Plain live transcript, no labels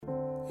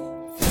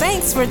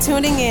Thanks for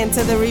tuning in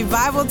to the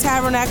Revival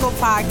Tabernacle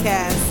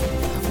podcast.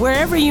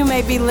 Wherever you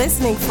may be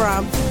listening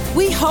from,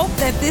 we hope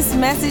that this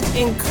message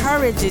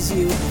encourages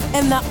you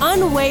in the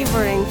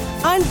unwavering,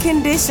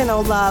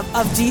 unconditional love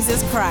of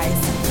Jesus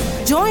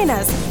Christ. Join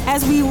us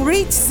as we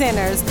reach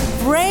sinners,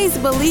 raise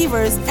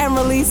believers, and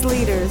release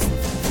leaders.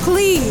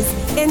 Please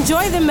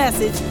enjoy the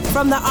message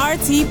from the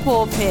RT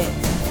pulpit.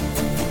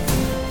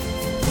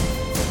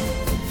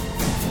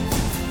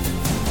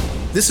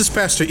 This is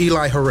Pastor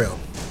Eli Harrell,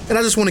 and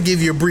I just want to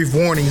give you a brief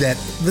warning that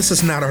this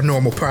is not our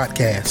normal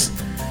podcast.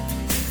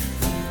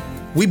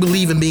 We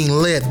believe in being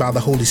led by the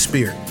Holy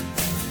Spirit.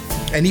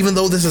 And even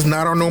though this is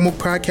not our normal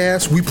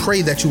podcast, we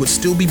pray that you would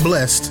still be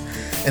blessed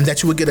and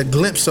that you would get a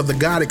glimpse of the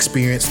God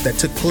experience that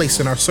took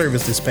place in our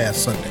service this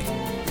past Sunday.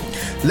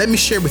 Let me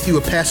share with you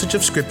a passage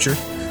of scripture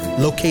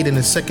located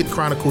in 2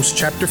 Chronicles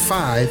chapter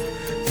 5,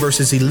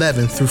 verses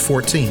 11 through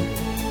 14.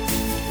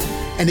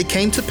 And it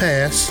came to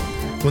pass,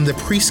 when the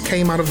priests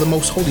came out of the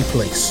most holy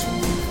place,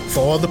 for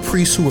all the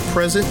priests who were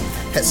present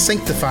had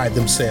sanctified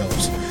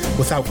themselves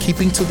without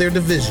keeping to their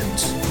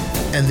divisions,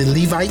 and the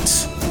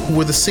Levites, who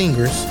were the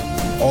singers,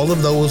 all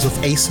of those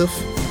of Asaph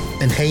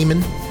and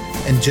Heman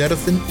and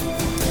Jeduthun,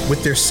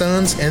 with their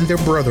sons and their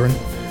brethren,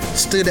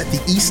 stood at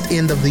the east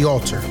end of the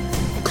altar,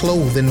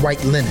 clothed in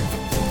white linen,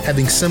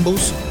 having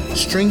cymbals,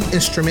 stringed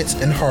instruments,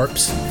 and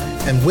harps,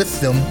 and with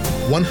them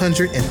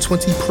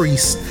 120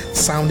 priests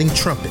sounding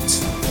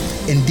trumpets.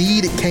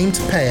 Indeed, it came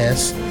to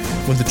pass,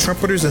 when the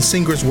trumpeters and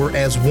singers were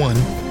as one,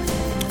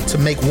 to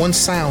make one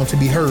sound to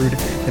be heard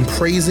in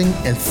praising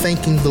and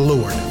thanking the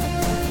Lord.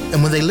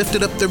 And when they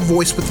lifted up their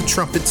voice with the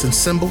trumpets and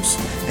cymbals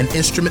and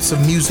instruments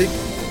of music,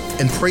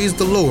 and praised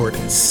the Lord,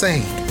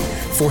 saying,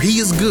 For he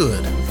is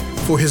good,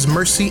 for his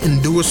mercy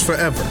endures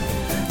forever,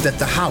 that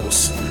the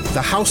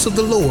house of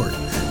the Lord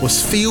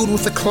was filled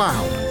with a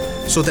cloud,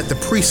 so that the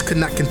priests could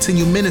not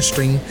continue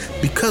ministering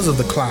because of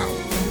the cloud.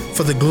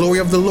 For the glory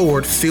of the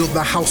Lord filled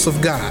the house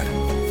of God.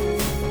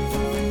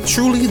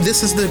 Truly,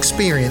 this is the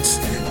experience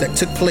that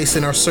took place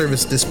in our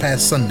service this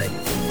past Sunday.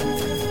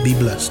 Be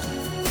blessed.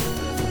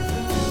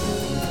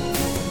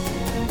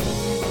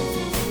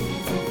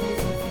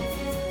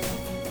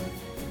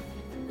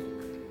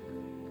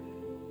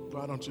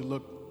 Why don't you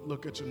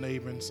look at your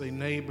neighbor and say,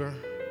 neighbor,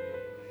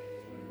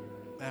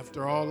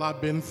 after all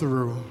I've been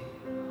through,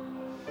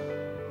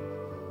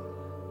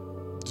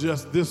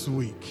 just this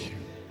week,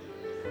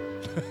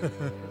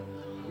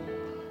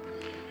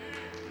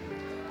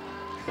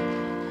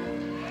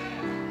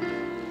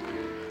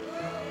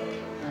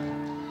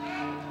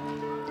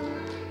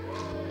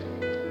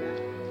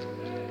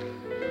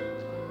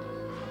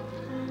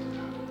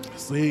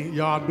 see,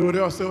 y'all do it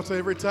yourselves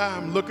every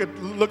time. Look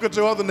at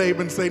your other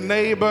neighbor and say,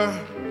 neighbor,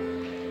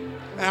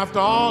 after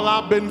all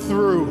I've been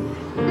through,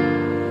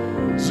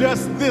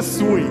 just this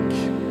week,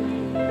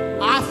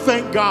 I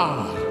thank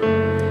God.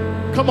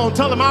 Come on,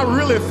 tell him I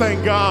really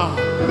thank God.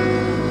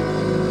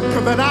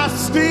 Because that I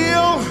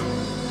still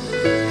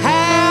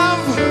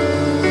have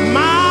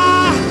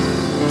my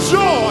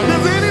joy.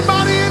 Is there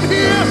anybody in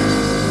here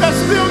that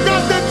still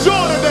got that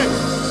joy today?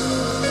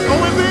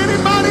 Or is there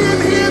anybody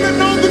in here that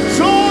knows the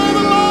joy of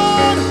the Lord?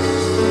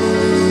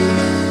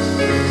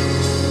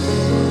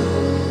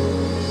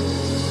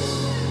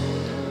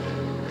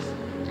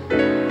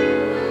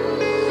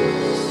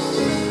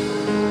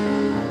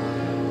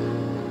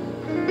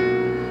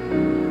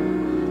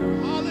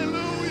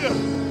 Hallelujah.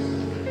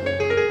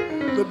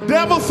 The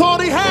devil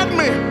thought he had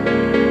me,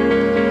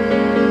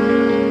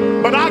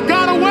 but I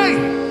got away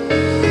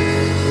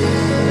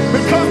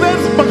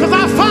because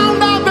I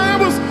found out there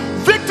was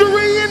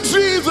victory in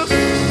Jesus.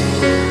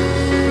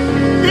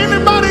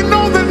 Anybody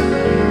know that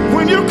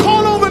when you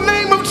call on the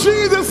name of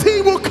Jesus,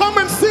 he will come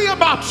and see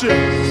about you,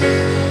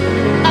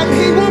 and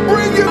he will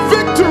bring you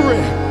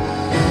victory.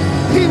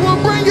 He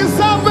will bring you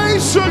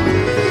salvation.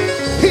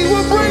 He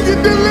will bring you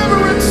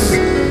deliverance.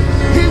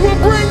 He will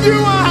bring you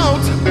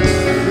out.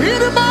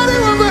 Anybody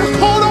ever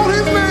call on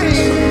his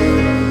name?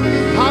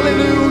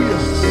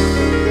 Hallelujah.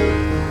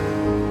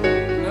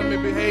 Let me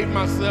behave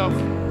myself.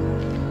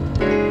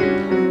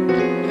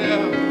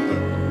 Yeah.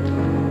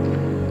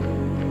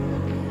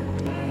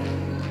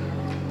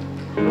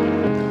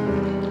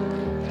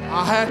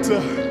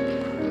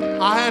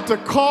 I had to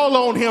call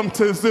on him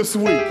this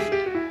week.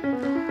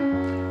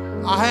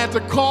 I had to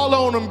call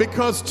on him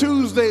because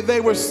Tuesday they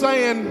were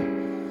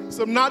saying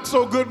some not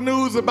so good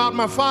news about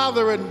my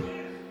father, and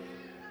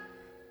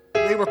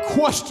they were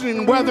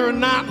questioning whether or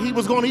not he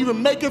was going to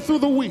even make it through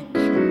the week.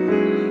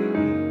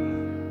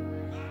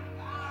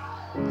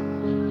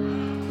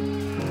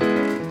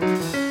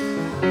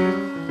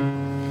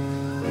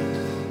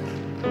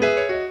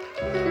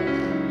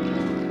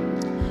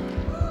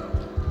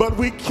 But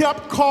we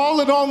kept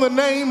calling on the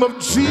name of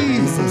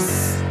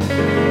Jesus.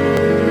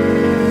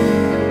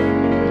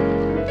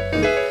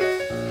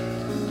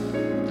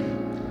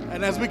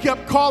 And as we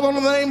kept calling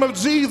on the name of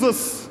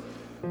Jesus,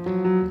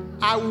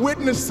 I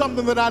witnessed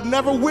something that I'd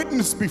never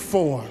witnessed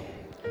before.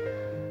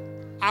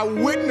 I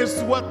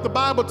witnessed what the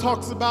Bible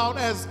talks about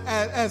as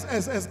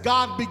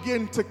God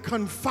began to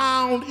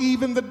confound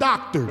even the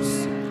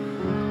doctors.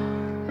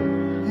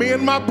 Me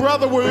and my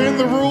brother were in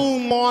the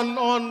room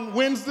on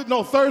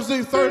Thursday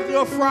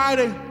or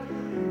Friday,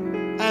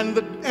 and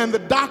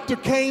the doctor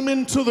came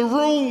into the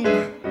room,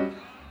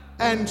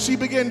 and she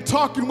began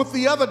talking with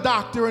the other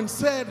doctor and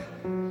said,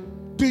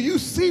 "Do you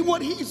see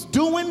what he's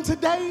doing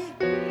today?"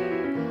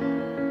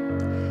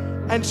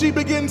 And she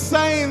began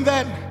saying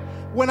that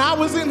when I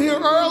was in here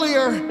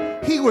earlier,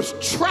 he was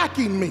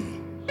tracking me.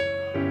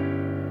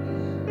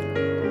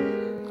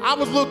 I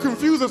was a little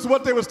confused as to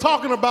what they was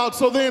talking about,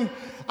 so then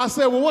I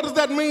said, "Well, what does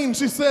that mean?"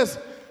 She says,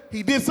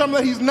 "He did something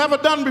that he's never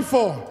done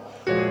before."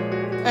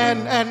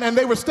 And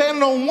they were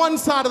standing on one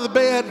side of the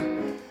bed,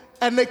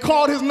 and they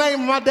called his name,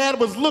 and my dad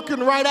was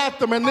looking right at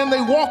them, and then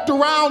they walked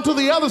around to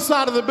the other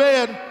side of the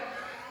bed,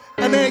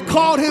 and they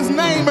called his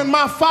name, and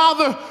my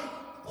father,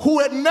 who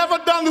had never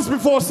done this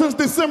before since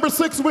December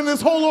 6th when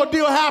this whole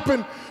ordeal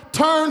happened,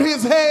 turned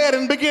his head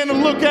and began to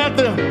look at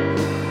them.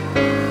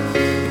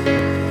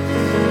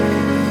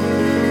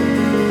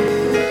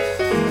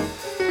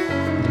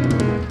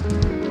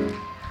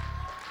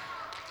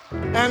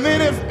 And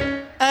then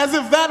as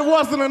if that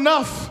wasn't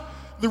enough,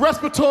 the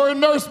respiratory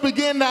nurse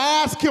began to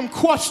ask him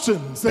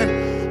questions.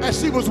 And as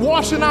she was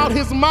washing out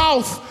his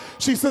mouth,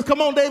 she says,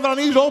 "Come on, David, I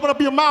need you to open up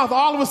your mouth."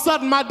 All of a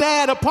sudden, my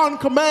dad, upon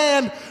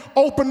command,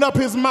 opened up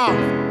his mouth.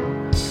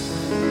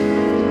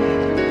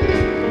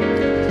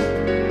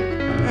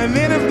 And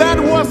then if that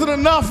wasn't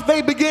enough,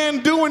 they began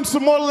doing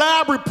some more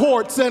lab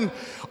reports, and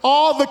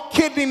all the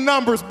kidney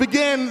numbers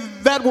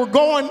that were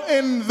going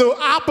in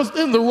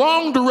the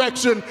wrong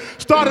direction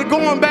started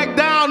going back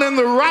down in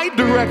the right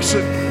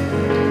direction.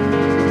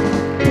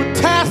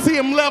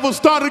 Potassium levels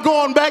started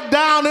going back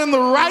down in the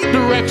right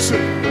direction.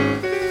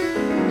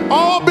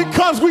 All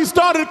because we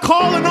started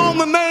calling on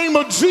the name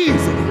of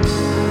Jesus.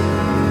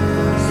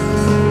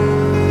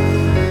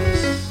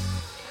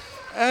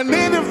 And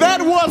then if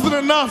that wasn't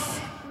enough,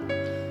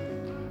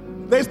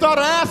 they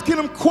started asking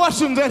him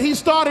questions, and he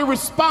started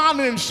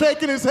responding and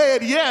shaking his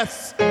head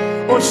yes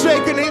or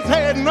shaking his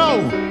head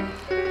no.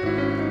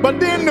 But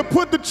then to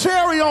put the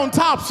cherry on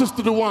top,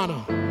 Sister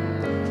Dewana,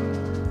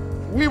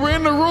 we were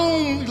in the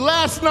room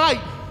last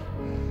night.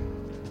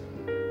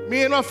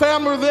 Me and my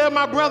family were there,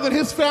 my brother and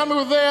his family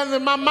were there, and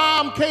then my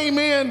mom came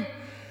in,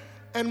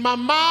 and my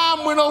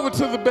mom went over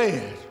to the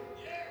bed.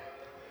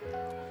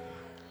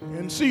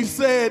 And she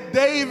said,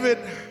 "David,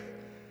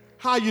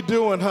 how you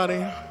doing,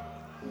 honey?"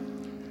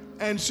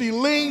 And she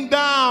leaned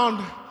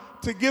down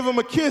to give him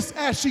a kiss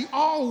as she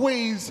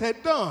always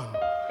had done.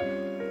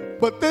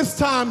 But this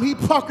time he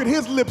puckered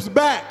his lips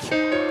back.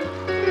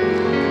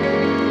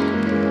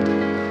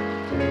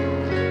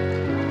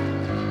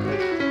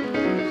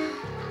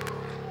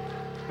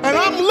 And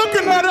I'm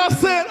looking at her,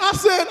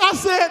 I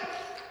said,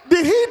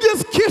 "Did he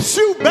just kiss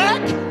you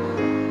back?"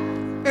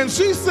 And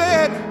she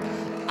said,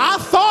 "I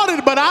thought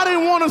it, but I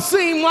didn't want to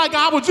seem like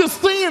I was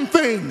just seeing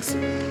things."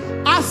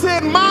 I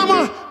said,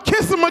 "Mama,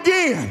 kiss him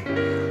again."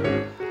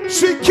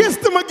 She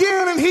kissed him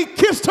again, and he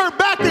kissed her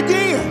back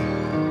again.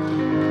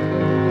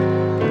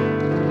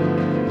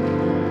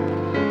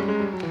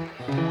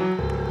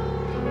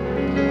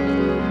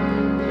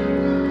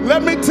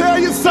 Let me tell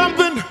you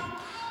something.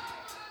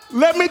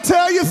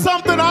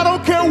 I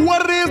don't care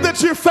what it is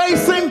that you're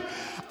facing.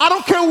 I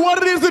don't care what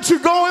it is that you're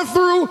going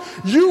through.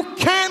 You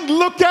can't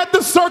look at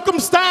the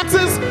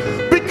circumstances,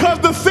 because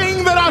the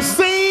things that are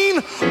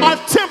seen are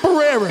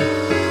temporary,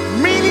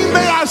 meaning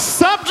they are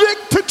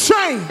subject to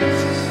change.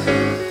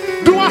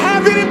 Do I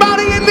have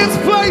anybody in this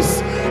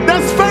place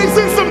that's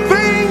facing some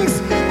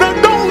things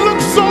that don't look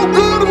so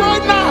good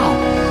right now?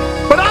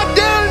 But I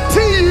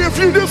guarantee you, if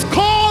you just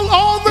call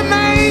on the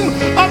name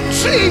of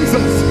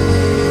Jesus,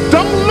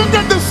 don't look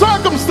at the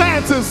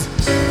circumstances,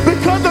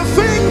 because the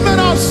things that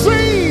are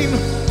seen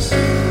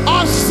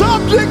are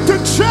subject to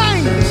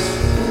change.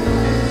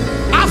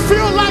 I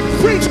feel like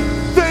preaching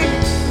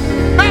things.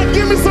 Man,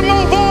 give me some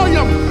more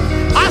volume.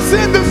 I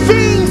said the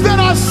things that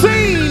are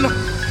seen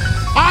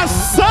are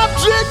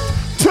subject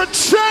to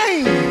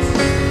change.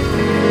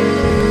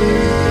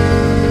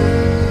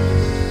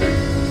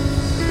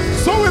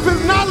 So if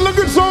it's not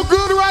looking so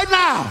good right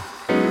now,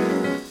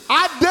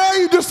 I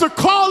dare you just to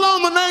call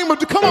on the name of,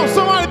 come on,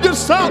 somebody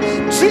just shout,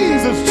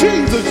 "Jesus,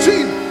 Jesus,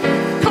 Jesus."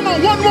 Come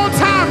on, one more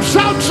time,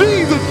 shout,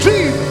 "Jesus,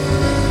 Jesus."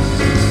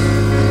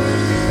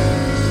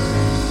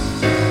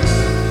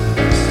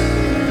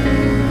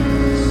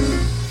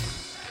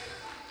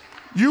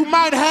 You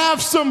might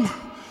have some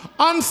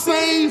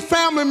unsaved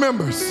family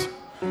members,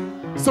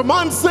 some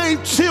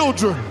unsaved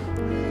children.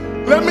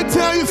 Let me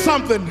tell you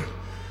something.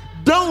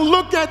 Don't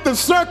look at the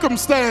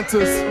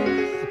circumstances,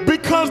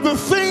 because the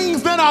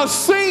things that are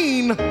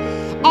seen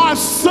are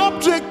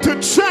subject to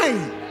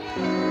change.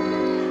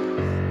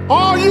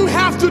 All you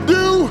have to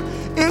do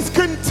is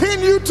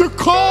continue to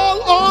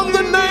call on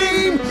the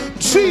name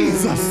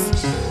Jesus.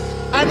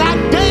 And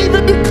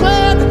David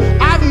declared,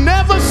 "I've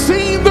never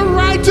seen the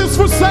righteous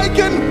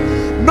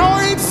forsaken,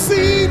 nor its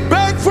seed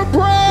beg for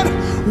bread."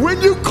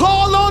 When you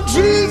call on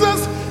Jesus,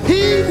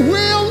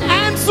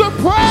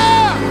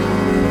 prayer.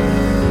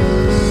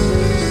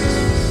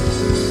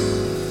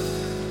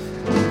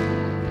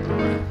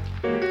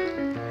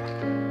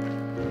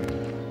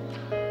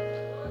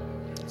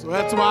 So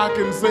that's why I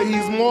can say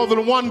he's more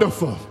than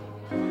wonderful,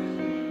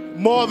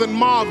 more than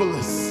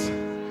marvelous,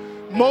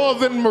 more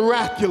than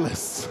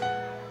miraculous.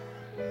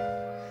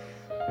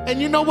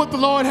 And you know what the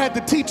Lord had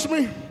to teach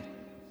me?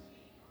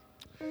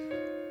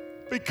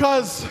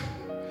 Because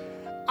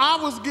I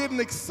was getting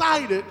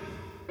excited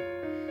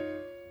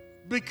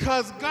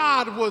because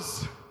God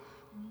was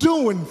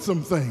doing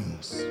some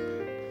things.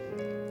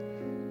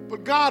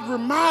 But God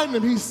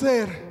reminded him, he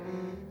said,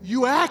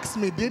 you asked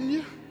me, didn't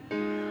you?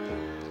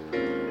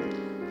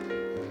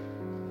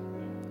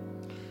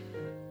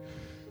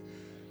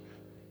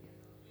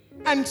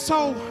 And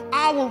so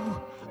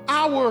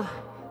our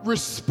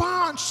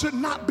response should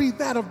not be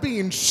that of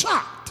being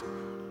shocked.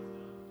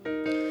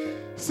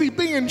 See,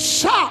 being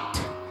shocked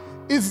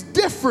is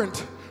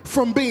different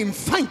from being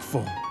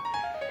thankful.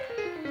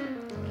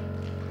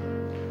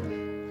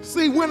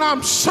 See, when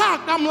I'm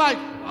shocked, I'm like,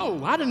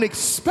 oh, I didn't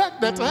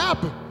expect that to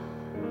happen.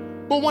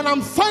 But when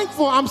I'm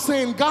thankful, I'm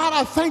saying, God,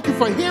 I thank you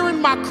for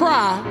hearing my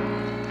cry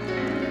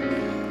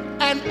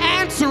and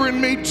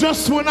answering me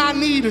just when I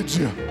needed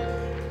you.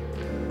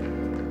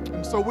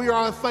 And so we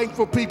are a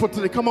thankful people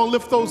today. Come on,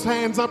 lift those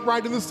hands up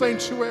right in the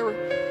sanctuary.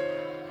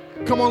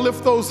 Come on,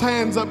 lift those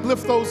hands up,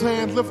 lift those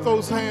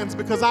hands,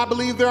 because I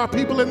believe there are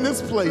people in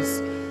this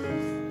place.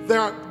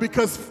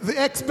 Because the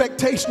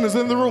expectation is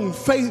in the room.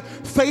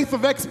 Faith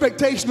of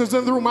expectation is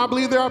in the room. I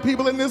believe there are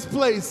people in this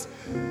place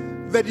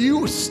that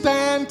you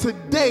stand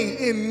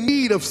today in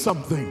need of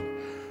something.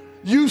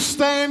 You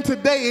stand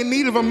today in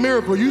need of a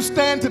miracle. You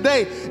stand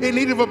today in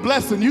need of a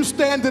blessing. You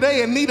stand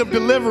today in need of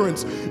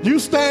deliverance. You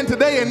stand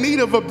today in need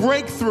of a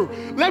breakthrough.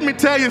 Let me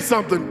tell you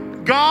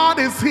something. God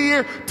is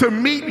here to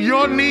meet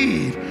your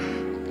need.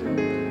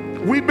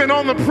 We've been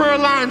on the prayer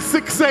line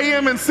 6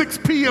 a.m. and 6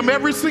 p.m.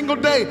 every single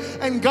day,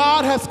 and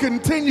God has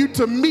continued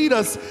to meet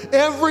us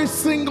every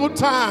single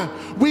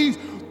time. We've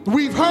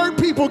heard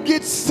people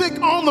get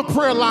sick on the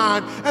prayer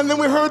line, and then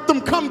we heard them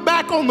come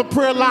back on the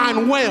prayer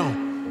line well.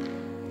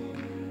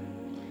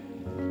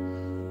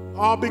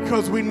 All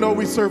because we know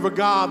we serve a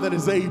God that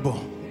is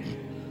able.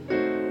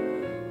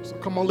 So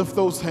come on, lift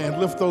those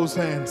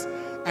hands.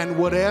 And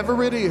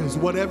whatever it is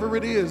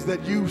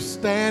that you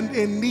stand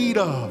in need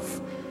of,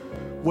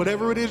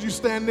 whatever it is you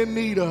stand in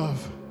need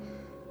of,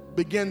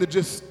 begin to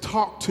just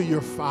talk to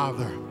your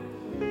Father.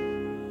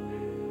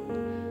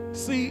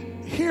 See,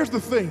 here's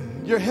the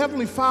thing. Your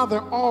Heavenly Father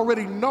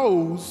already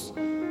knows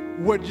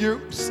what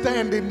you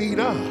stand in need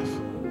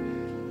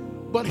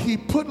of. But He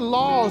put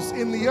laws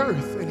in the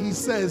earth, and He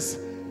says,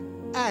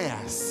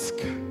 ask,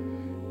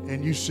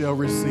 and you shall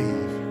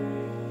receive.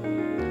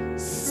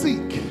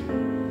 Seek,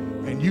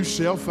 and you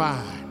shall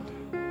find.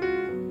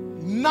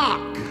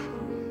 Knock,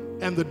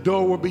 and the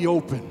door will be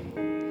open.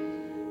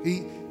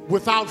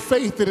 Without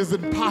faith, it is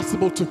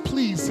impossible to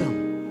please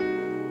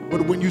Him.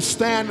 But when you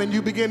stand and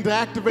you begin to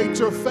activate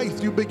your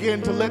faith, you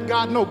begin to let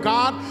God know,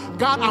 God,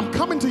 I'm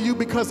coming to you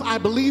because I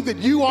believe that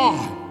you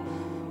are.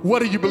 What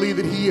do you believe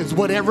that He is?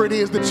 Whatever it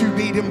is that you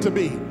need Him to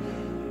be.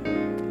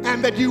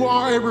 And that you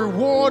are a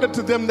rewarder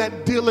to them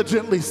that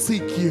diligently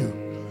seek you.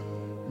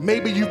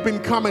 Maybe you've been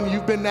coming,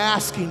 you've been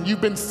asking,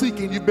 you've been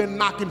seeking, you've been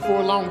knocking for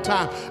a long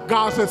time.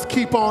 God says,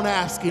 keep on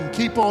asking,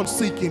 keep on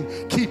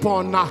seeking, keep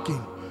on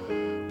knocking.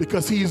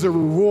 Because He's a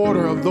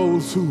rewarder of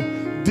those who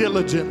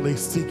diligently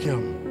seek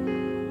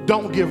Him.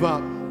 Don't give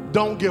up.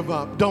 Don't give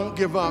up. Don't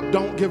give up.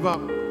 Don't give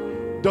up.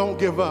 Don't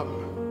give up.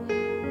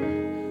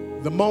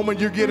 The moment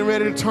you're getting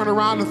ready to turn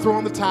around and throw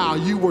in the towel,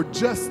 you were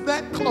just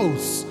that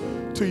close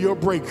to your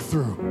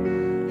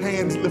breakthrough.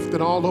 Hands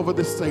lifted all over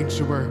the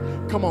sanctuary.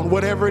 Come on,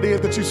 whatever it is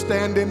that you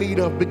stand in need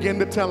of, begin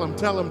to tell Him.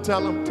 Come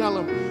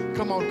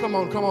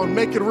on.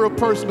 Make it real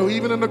personal,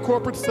 even in the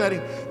corporate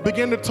setting.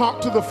 Begin to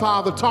talk to the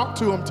Father. Talk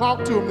to Him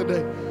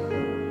today.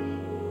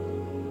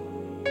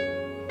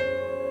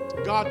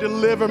 God,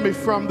 deliver me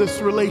from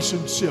this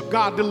relationship.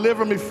 God,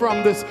 deliver me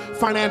from this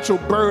financial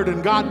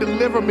burden. God,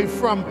 deliver me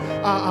from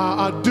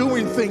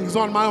doing things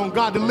on my own.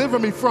 God, deliver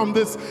me from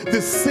this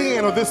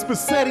sin or this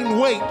besetting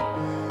weight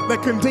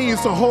that continues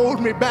to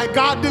hold me back.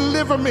 God,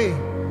 deliver me.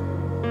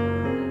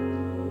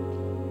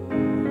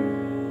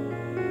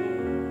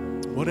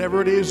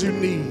 Whatever it is you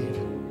need.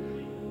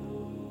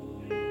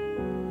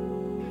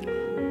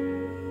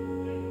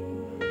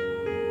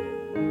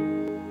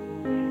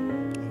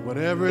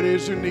 Whatever it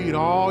is you need,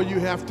 all you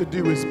have to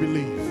do is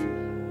believe.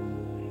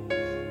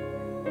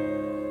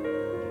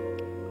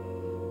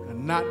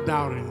 And not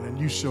doubting, and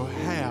you shall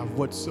have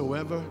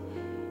whatsoever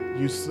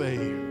you say.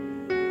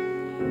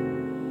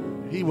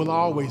 He will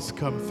always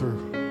come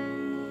through.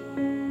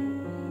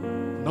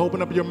 And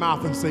open up your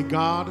mouth and say,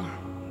 God,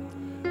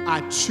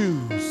 I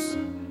choose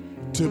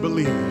to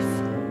believe.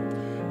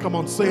 Come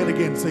on, say it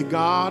again. Say,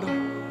 God,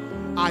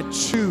 I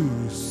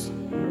choose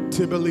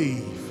to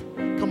believe.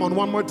 Come on,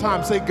 one more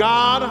time. Say,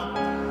 God,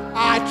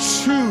 I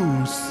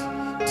choose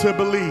to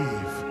believe.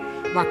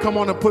 Now come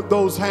on and put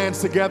those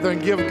hands together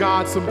and give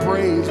God some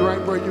praise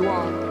right where you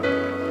are.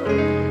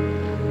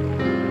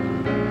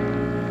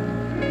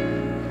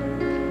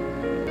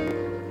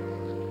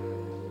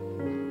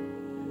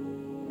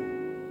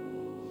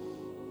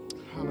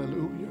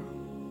 Hallelujah.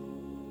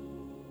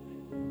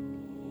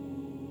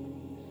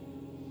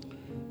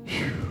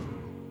 Phew.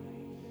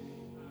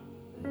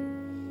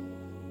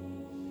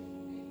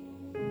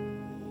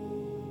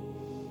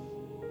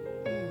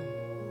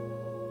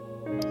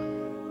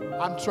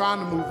 I'm trying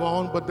to move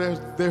on, but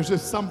there's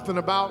just something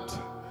about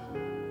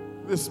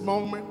this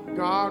moment.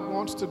 God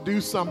wants to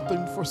do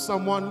something for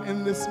someone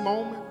in this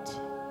moment. So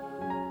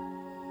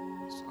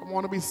I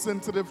want to be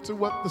sensitive to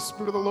what the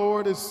Spirit of the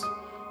Lord is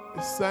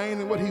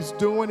saying and what He's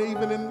doing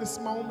even in this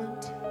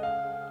moment.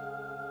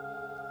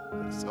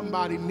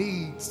 Somebody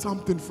needs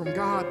something from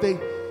God.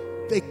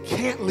 They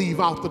can't leave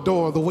out the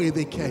door the way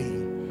they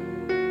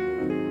came.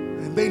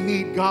 And they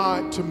need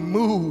God to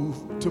move.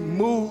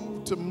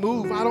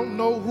 I don't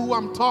know who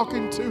I'm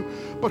talking to,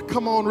 but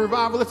come on,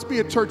 Revival, let's be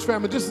a church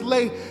family. Just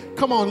lay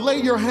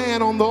your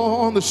hand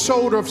on the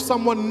shoulder of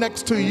someone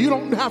next to you. You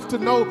don't have to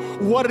know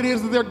what it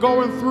is that they're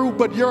going through,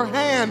 but your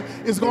hand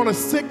is going to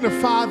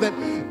signify that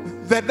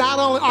not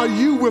only are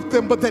you with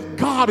them, but that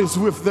God is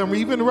with them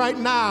even right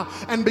now.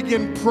 And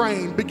begin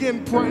praying.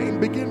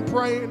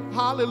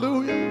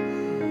 Hallelujah.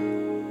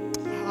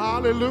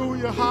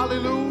 Hallelujah.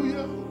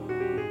 Hallelujah.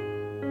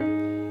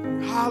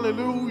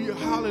 Hallelujah.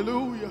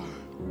 Hallelujah.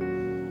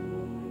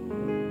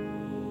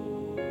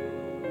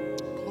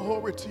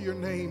 Glory to your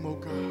name, oh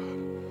God.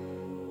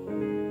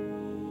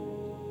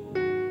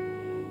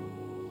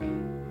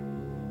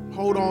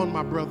 Hold on,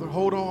 my brother.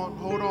 Hold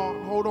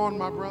on,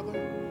 my brother.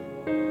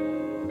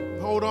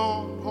 Hold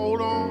on.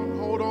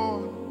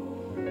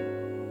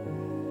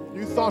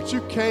 You thought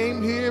you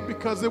came here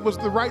because it was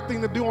the right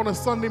thing to do on a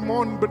Sunday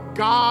morning, but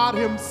God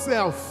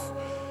Himself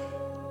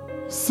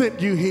sent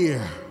you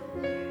here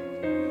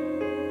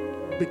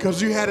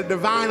because you had a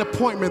divine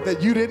appointment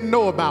that you didn't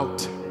know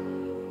about.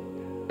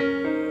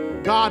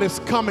 God is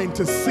coming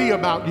to see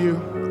about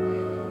you.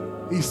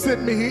 He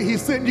sent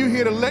you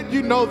here to let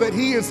you know that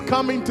He is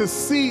coming to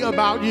see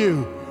about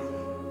you.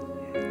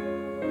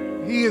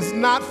 He has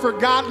not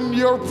forgotten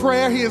your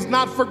prayer. He has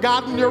not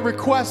forgotten your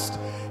request.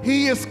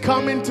 He is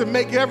coming to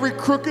make every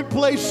crooked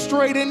place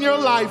straight in your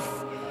life.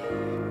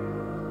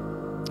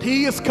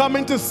 He is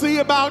coming to see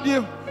about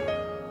you.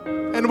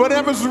 And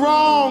whatever's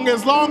wrong,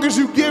 as long as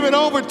you give it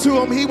over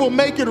to Him, He will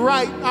make it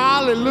right.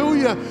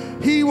 Hallelujah.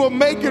 He will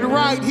make it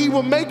right. He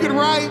will make it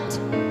right.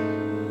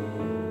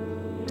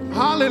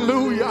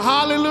 Hallelujah.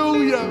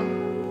 Hallelujah.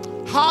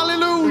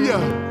 Hallelujah.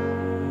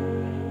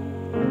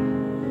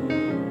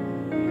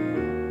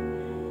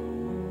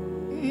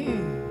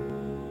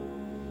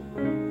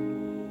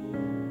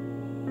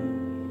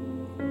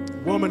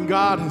 Woman,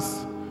 God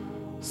has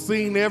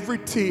seen every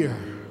tear.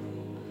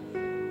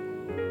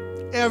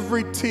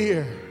 Every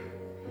tear.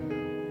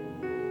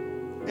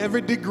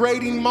 Every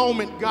degrading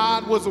moment,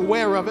 God was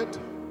aware of it.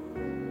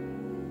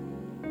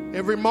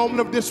 Every moment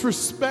of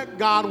disrespect,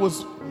 God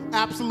was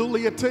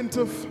absolutely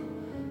attentive.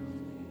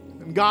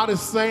 And God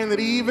is saying that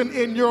even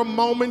in your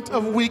moment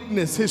of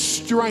weakness, His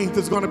strength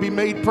is going to be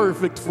made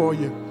perfect for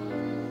you.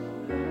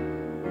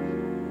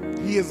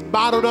 He has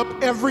bottled up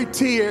every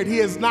tear. He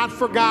has not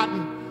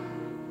forgotten.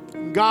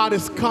 God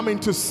is coming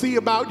to see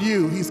about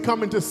you. He's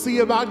coming to see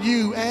about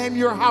you and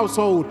your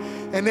household.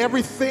 And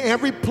every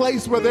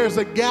place where there's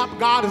a gap,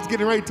 God is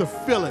getting ready to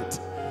fill it.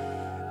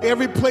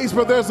 Every place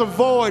where there's a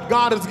void,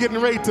 God is getting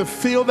ready to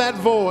fill that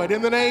void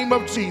in the name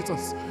of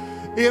Jesus.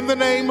 In the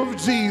name of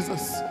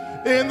Jesus.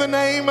 In the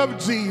name of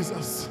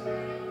Jesus.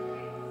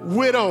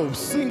 Widow,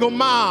 single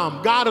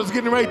mom, God is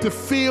getting ready to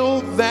fill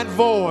that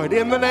void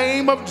in the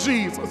name of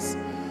Jesus.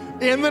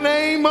 In the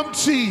name of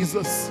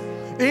Jesus.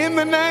 In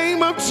the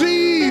name of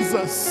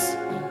Jesus.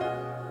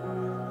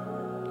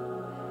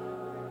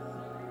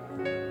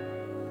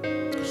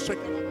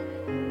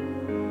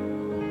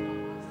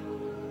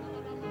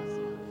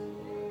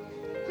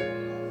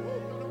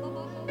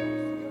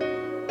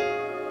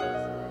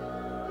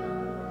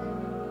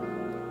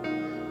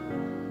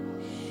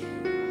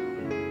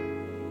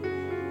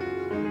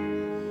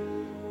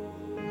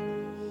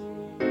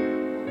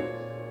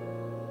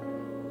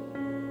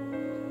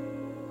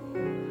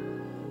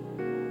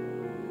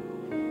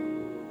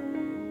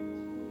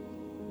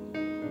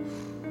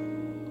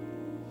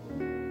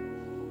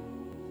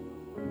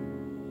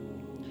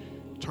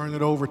 Turn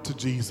it over to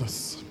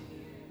Jesus.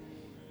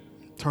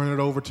 Turn it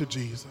over to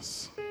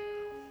Jesus.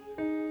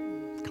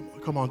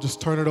 Come on,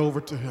 just turn it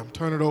over to Him.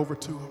 Turn it over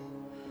to Him.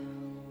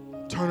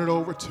 Turn it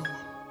over to Him.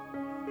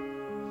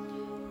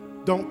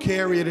 Don't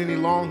carry it any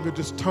longer.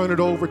 Just turn it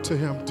over to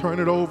Him. Turn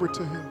it over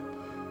to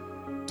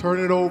Him. Turn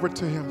it over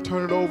to Him.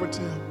 Turn it over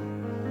to Him.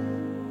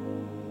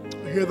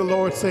 I hear the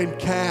Lord saying,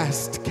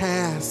 cast,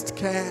 cast,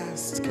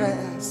 cast,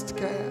 cast,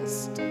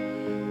 cast.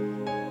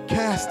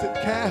 Cast it,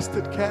 cast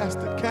it, cast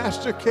it.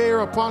 Cast your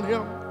care upon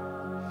Him.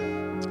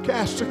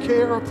 Cast your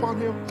care upon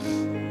Him.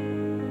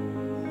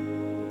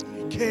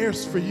 He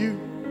cares for you.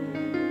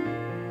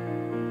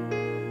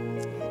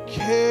 He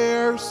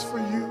cares for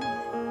you.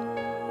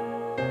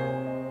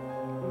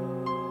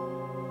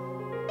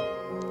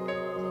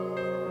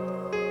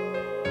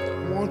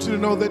 want you to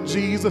know that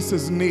Jesus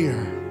is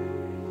near.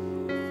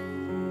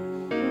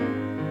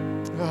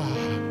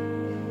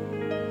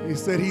 He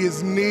said he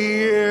is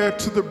near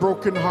to the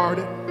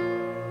brokenhearted.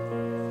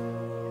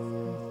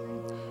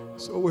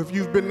 So if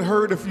you've been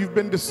hurt, if you've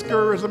been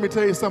discouraged, let me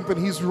tell you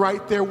something. He's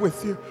right there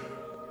with you.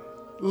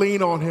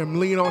 Lean on him,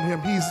 lean on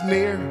him. He's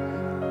near.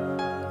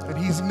 And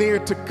he's near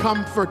to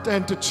comfort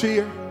and to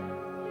cheer.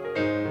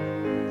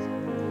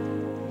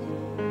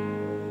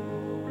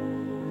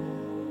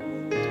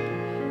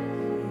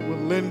 He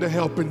will lend a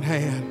helping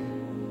hand.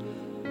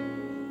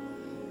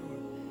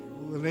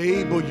 He will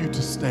enable you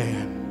to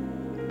stand.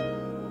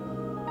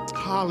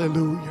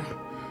 Hallelujah.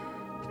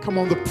 Come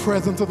on, the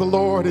presence of the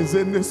Lord is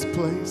in this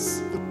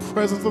place. The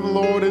presence of the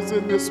Lord is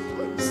in this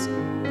place.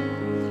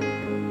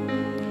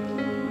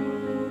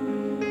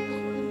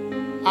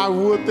 I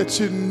would that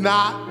you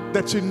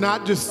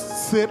not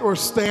just sit or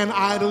stand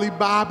idly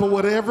by, but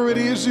whatever it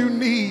is you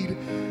need,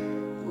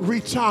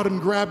 reach out and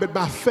grab it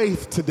by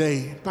faith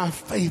today. By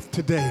faith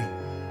today.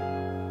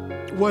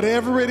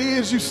 Whatever it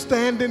is you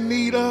stand in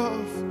need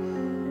of,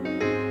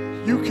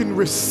 you can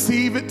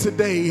receive it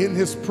today in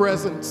his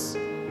presence.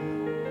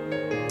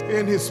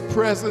 In his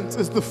presence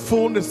is the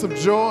fullness of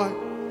joy.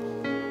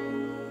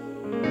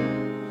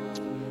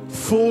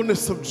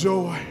 Fullness of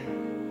joy.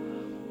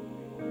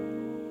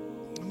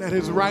 And at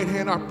his right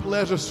hand are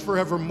pleasures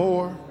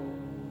forevermore.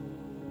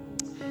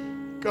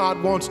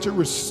 God wants to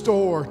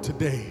restore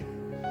today.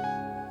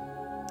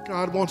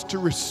 God wants to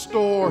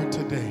restore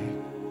today.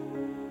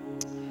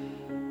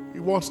 He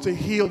wants to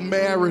heal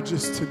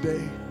marriages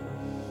today.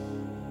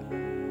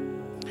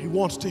 He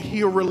wants to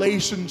heal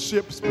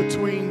relationships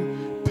between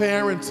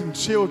parents and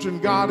children.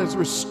 God is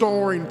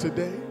restoring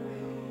today.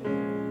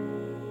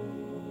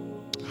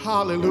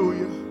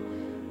 Hallelujah.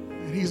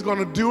 And he's going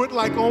to do it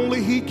like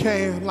only he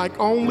can, like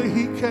only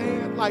he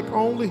can, like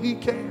only he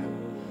can.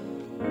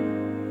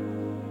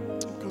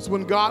 Because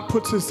when God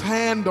puts his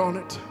hand on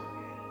it,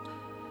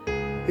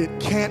 it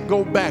can't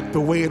go back the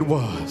way it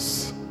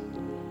was.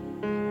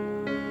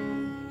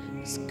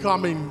 He's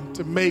coming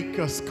to make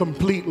us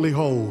completely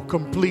whole,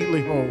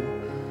 completely whole.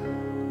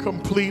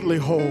 Completely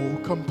whole,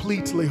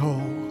 completely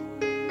whole,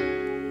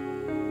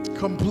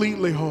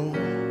 completely whole.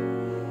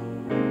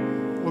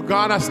 Well,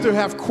 God, I still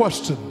have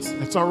questions.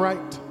 That's all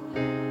right.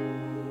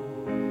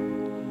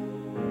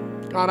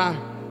 God,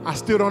 I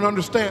still don't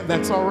understand.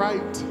 That's all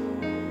right.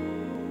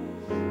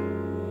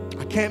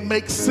 I can't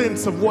make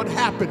sense of what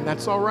happened.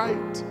 That's all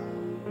right.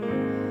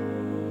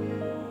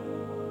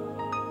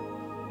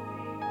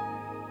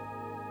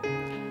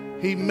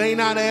 He may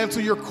not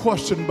answer your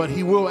question, but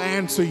he will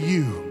answer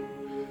you.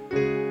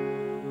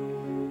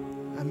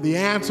 The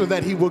answer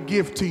that he will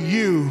give to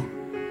you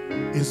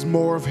is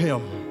more of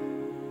him.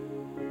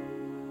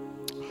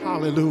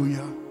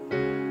 Hallelujah.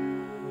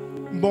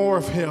 More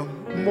of him,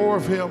 more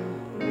of him,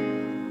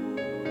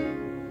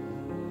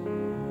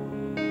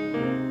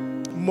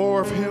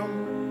 more of him.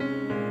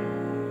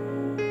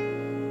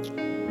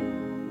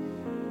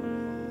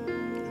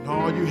 And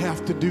all you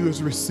have to do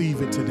is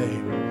receive it today.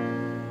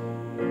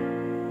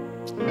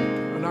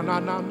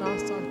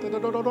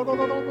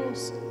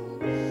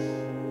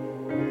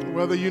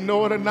 Whether you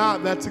know it or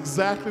not, that's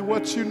exactly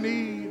what you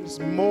need. Is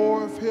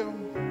more of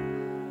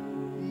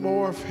him.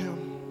 More of him.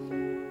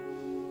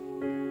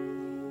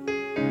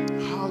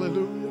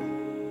 Hallelujah.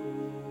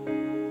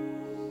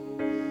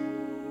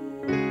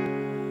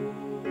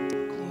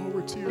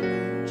 Glory to your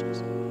name,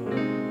 Jesus.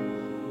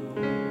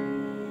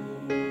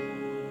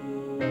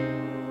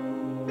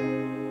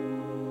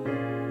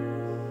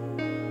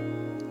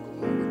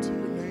 Glory to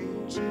your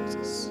name,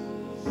 Jesus.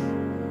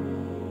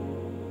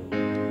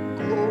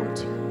 Glory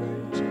to your name.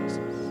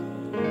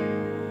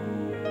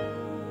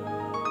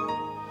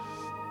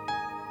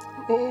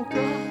 Oh God,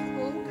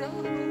 oh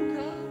God, oh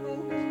God, oh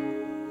God.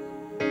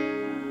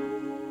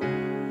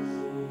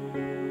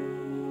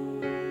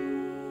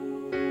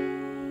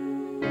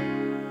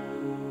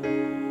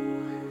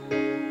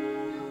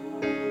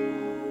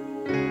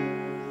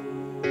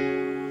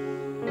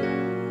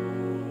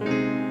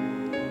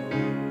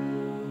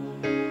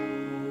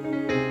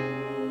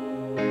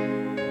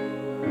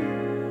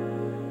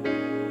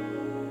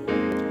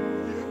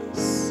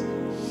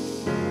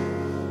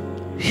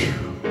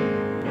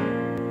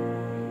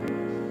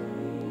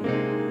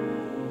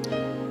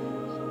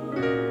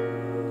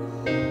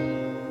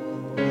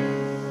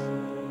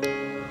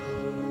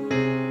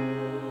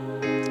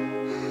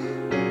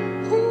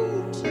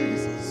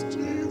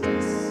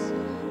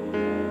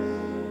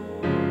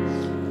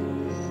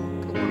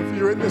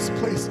 In this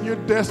place and you're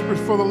desperate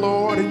for the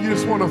Lord and you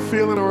just want a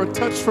feeling or a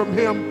touch from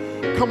him,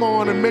 come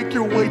on and make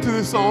your way to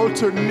this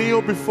altar.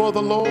 Kneel before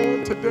the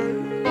Lord today.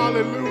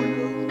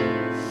 Hallelujah.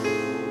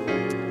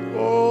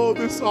 Oh,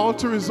 this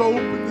altar is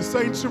open. The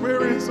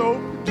sanctuary is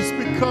open. Just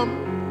become.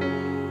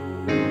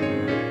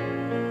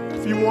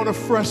 If you want a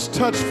fresh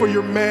touch for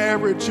your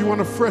marriage, you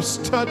want a fresh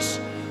touch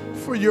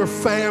for your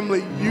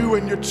family, you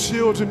and your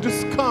children,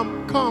 just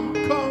come, come,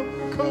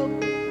 come, come.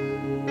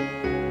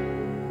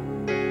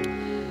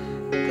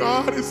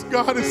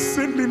 God is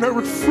sending a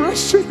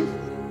refreshing.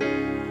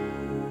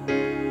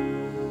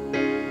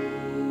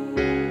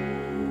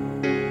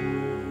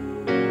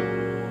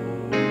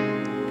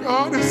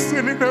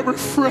 getting that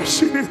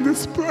refreshing in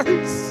this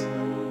place.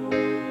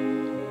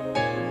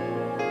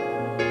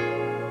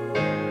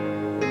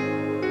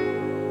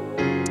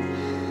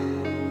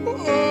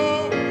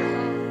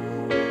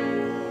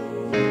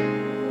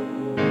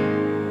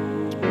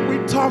 We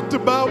talked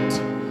about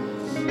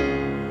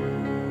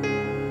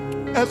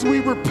as we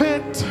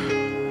repent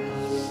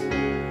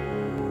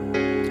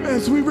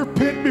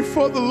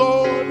before the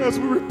Lord,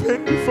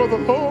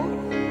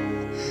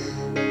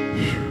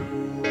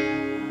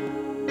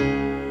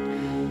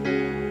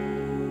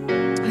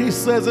 He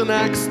says in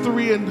Acts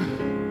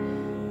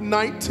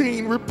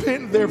 3:19,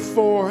 repent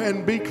therefore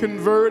and be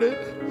converted,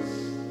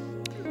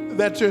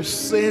 that your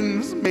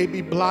sins may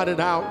be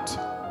blotted out,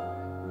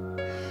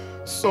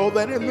 so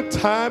that in the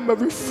time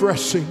of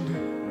refreshing,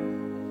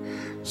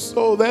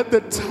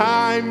 the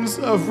times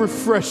of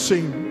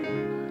refreshing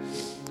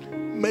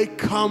may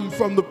come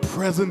from the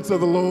presence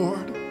of the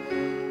Lord.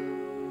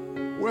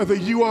 Whether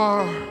you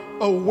are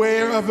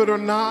aware of it or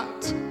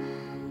not,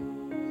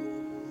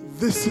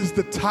 this is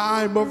the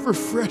time of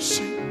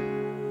refreshing.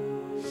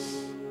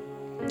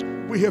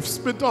 We have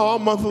spent all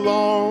month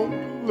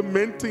long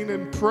lamenting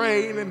and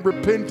praying and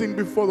repenting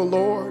before the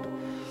Lord,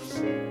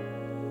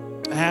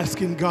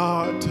 asking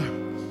God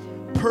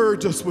to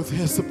purge us with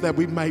hyssop that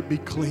we might be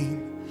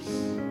clean,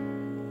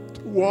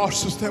 to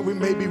wash us that we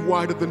may be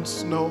whiter than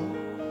snow,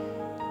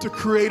 to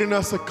create in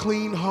us a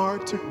clean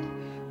heart, to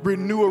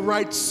renew a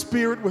right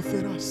spirit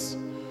within us.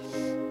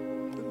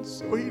 And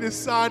so He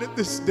decided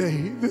this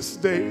day,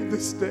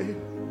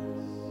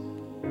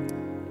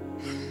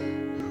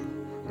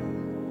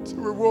 to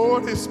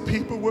reward His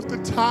people with the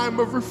time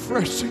of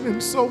refreshing.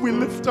 And so we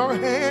lift our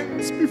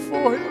hands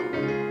before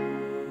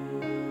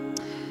Him.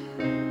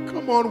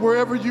 Come on,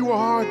 wherever you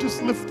are,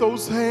 just lift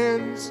those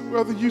hands,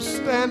 whether you're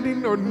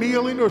standing or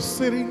kneeling or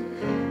sitting.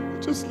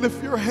 Just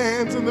lift your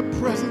hands in the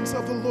presence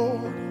of the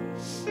Lord.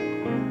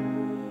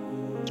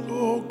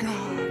 Oh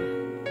God.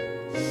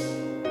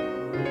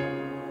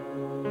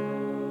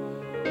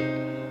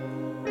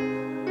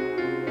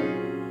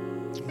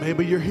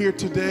 Maybe you're here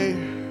today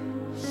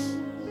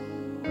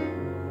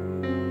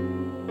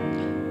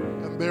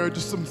and there are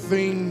just some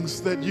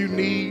things that you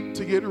need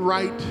to get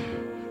right,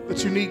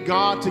 that you need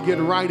God to get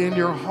right in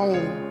your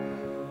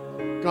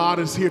home. God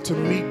is here to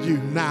meet you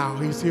now.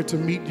 He's here to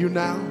meet you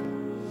now.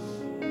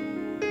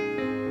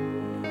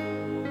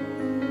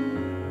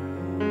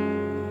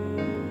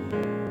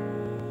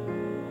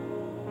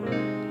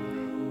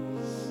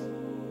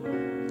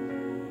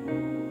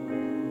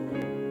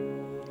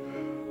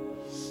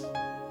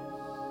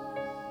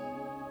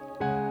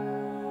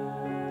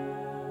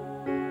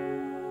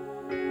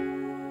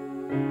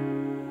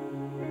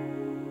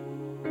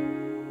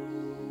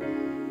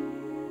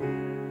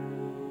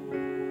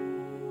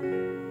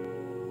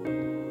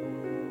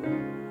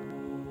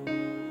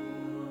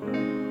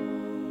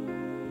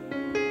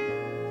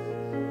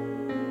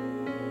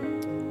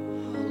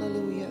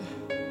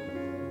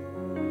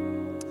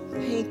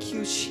 Thank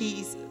you,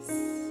 Jesus.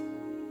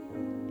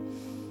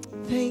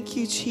 Thank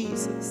you,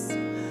 Jesus.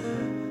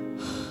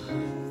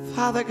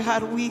 Father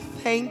God, we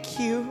thank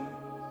you.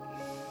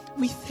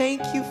 We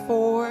thank you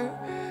for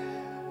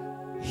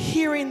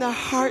hearing the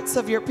hearts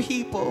of your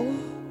people.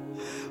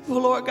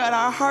 Well, Lord God,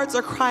 our hearts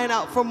are crying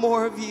out for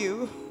more of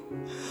you.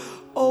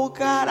 Oh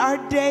God, our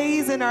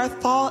days and our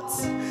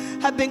thoughts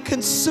have been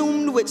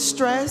consumed with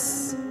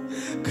stress,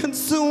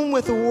 consumed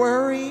with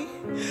worry,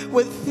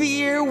 with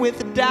fear,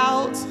 with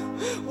doubt,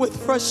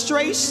 with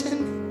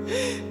frustration.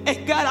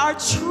 And God, our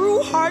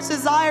true heart's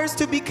desire is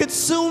to be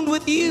consumed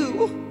with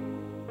you.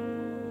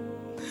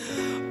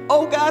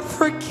 Oh God,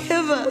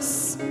 forgive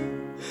us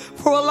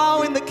for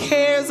allowing the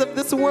cares of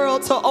this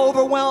world to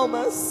overwhelm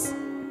us.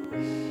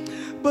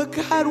 But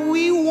God,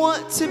 we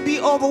want to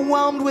be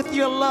overwhelmed with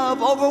your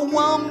love,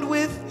 overwhelmed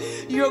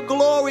with your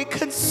glory,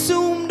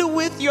 consumed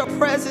with your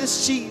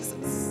presence,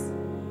 Jesus.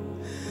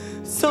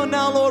 So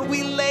now, Lord,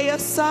 we lay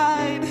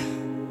aside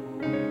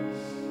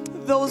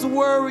those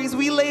worries.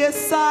 We lay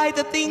aside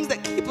the things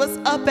that keep us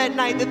up at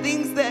night, the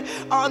things that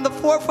are on the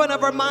forefront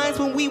of our minds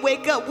when we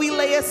wake up. We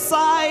lay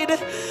aside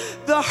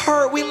the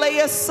hurt. We lay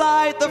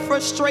aside the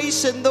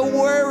frustration, the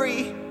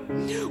worry.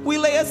 We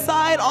lay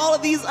aside all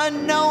of these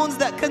unknowns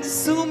that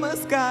consume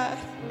us, God.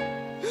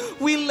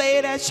 We lay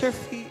it at your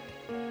feet.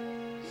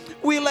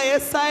 We lay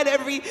aside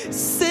every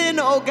sin,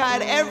 oh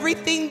God,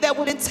 everything that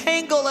would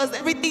entangle us,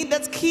 everything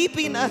that's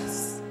keeping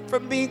us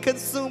from being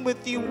consumed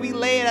with you. We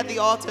lay it at the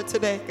altar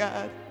today,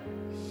 God.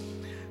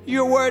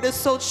 Your word is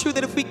so true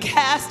that if we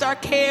cast our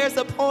cares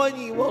upon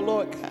you, oh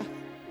Lord God,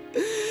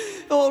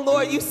 oh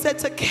Lord, you said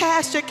to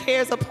cast your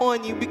cares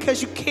upon you because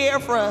you care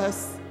for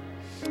us.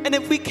 And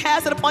if we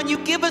cast it upon you,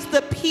 give us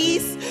the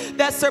peace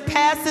that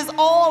surpasses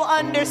all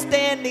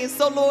understanding.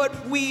 So Lord,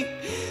 we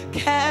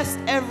cast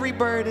every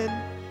burden,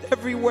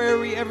 every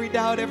worry, every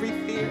doubt, every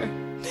fear,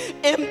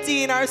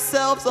 emptying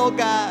ourselves, oh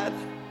God,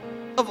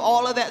 of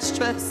all of that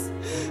stress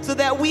so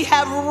that we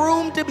have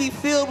room to be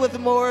filled with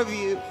more of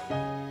you.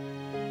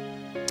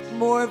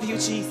 More of you,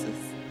 Jesus.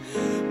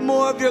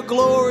 More of your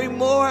glory,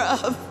 more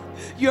of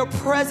your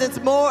presence,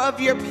 more of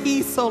your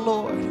peace, oh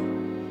Lord.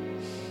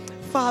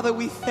 Father,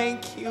 we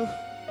thank you.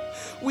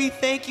 We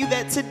thank you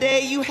that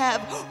today you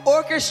have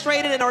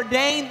orchestrated and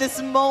ordained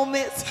this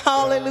moment,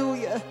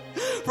 hallelujah,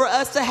 for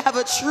us to have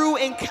a true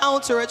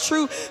encounter, a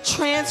true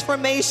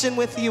transformation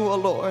with you, oh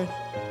Lord.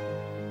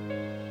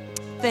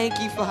 Thank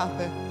you,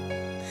 Father.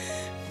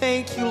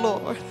 Thank you,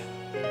 Lord.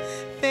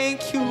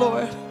 Thank you,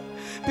 Lord.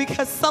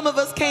 Because some of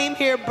us came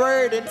here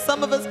burdened.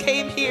 Some of us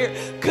came here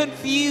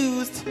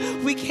confused.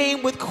 We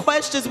came with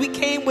questions. We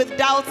came with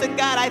doubts. And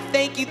God, I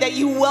thank you that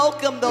you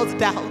welcome those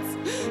doubts.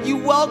 You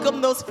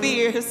welcome those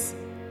fears.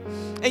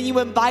 And you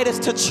invite us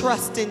to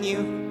trust in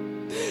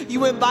you.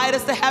 You invite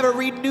us to have a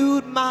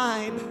renewed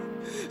mind.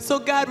 So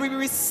God, we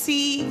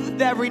receive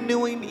that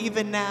renewing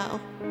even now.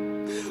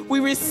 We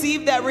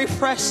receive that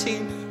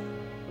refreshing.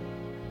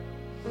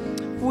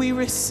 We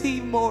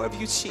receive more of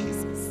you,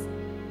 Jesus.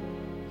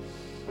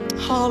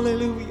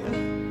 Hallelujah.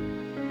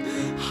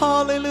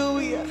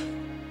 Hallelujah.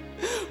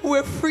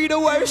 We're free to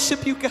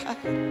worship you, God.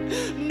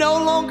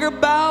 No longer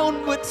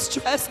bound with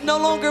stress, no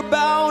longer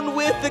bound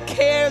with the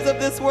cares of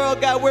this world,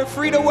 God. We're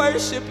free to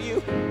worship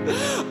you.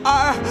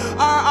 Our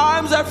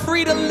arms are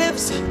free to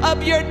lift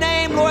up your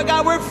name, Lord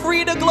God. We're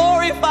free to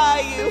glorify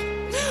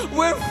you.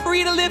 We're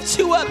free to lift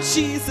you up,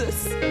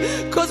 Jesus,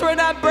 because we're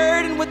not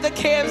burdened with the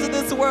cares of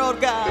this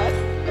world, God.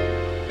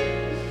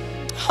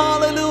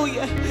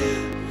 Hallelujah.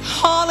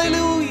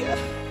 Hallelujah.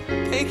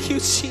 Thank you,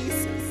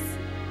 Jesus.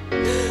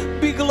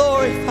 Be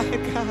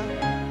glorified,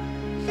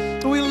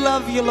 God. We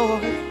love you,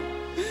 Lord.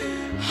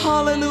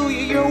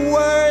 Hallelujah. You're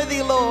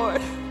worthy,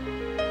 Lord.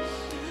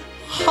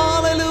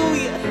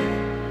 Hallelujah.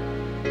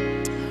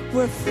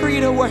 We're free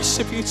to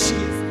worship you,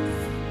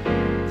 Jesus.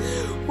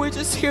 We're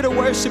just here to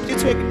worship you,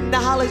 to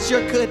acknowledge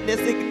your goodness,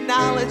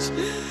 acknowledge,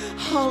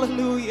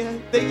 hallelujah,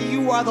 that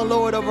you are the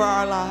Lord over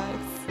our lives.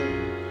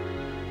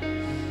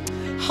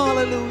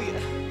 Hallelujah.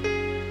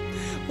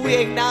 We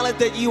acknowledge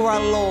that you are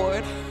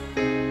Lord.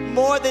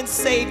 More than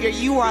Savior,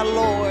 you are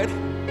Lord.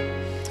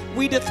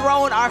 We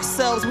dethrone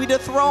ourselves. We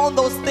dethrone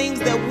those things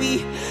that we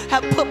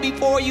have put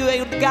before you.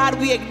 And God,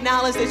 we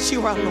acknowledge that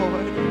you are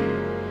Lord.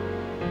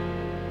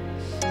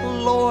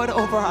 Lord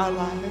over our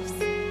lives.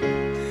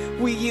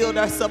 We yield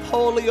ourselves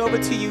wholly over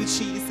to you,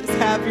 Jesus.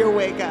 Have your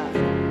way, God.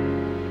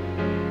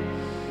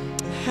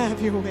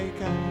 Have your way,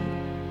 God.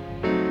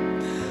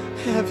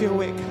 Have your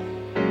way, God.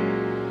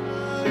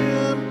 I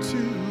am to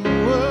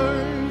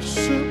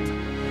worship.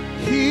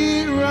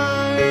 Here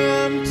I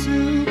am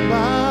to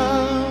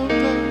bow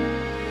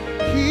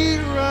down.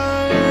 Here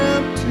I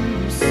am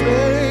to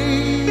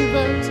say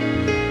that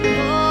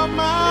you're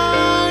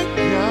my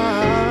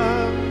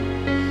God.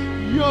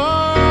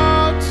 You're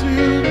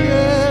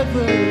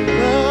together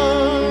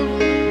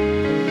lovely,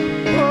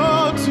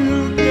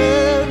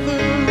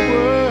 altogether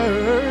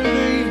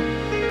worthy,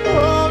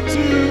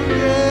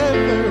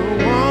 altogether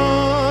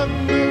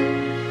wonderful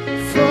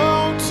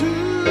to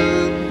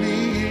me.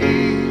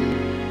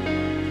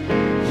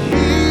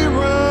 Here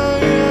I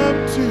am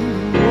to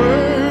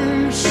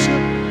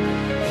worship.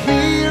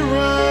 Here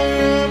I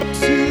am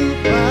to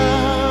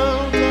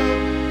bow down.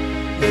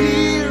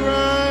 Here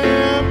I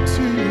am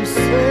to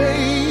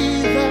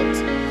say that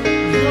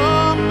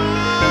you're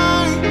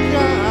my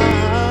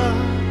God.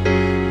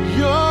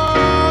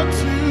 You're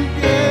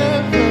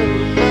together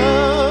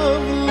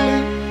lovely,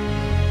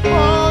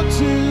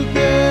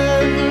 altogether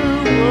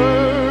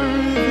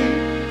worthy,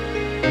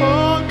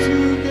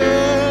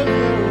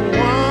 altogether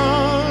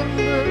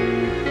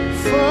wonderful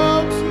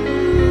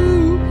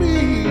to me.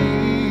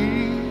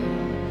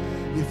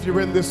 If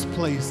you're in this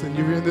place and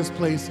you're in this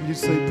place and you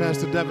say,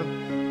 Pastor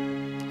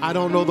Devin, I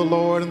don't know the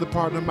Lord and the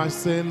pardon of my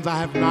sins. I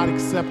have not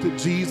accepted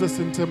Jesus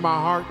into my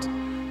heart.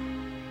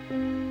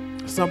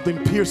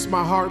 Something pierced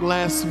my heart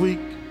last week.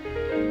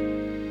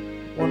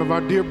 One of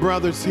our dear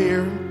brothers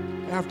here,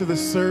 after the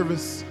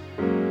service,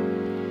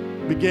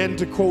 began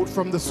to quote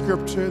from the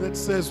scripture that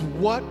says,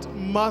 what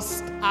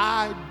must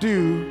I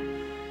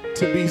do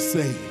to be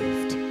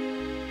saved?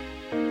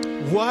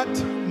 What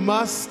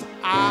must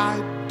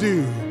I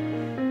do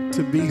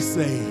to be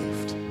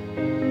saved?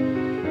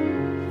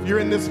 If you're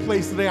in this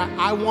place today,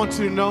 I want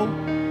you to know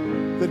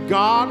that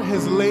God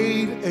has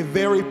laid a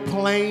very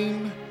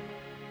plain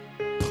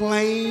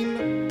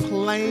plan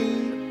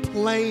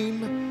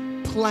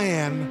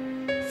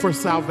for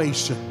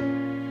salvation.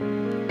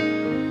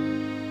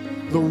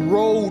 The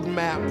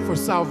roadmap for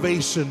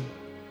salvation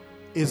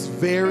is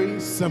very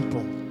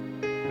simple.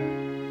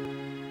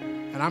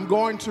 And I'm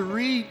going to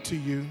read to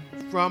you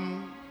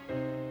from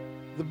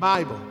the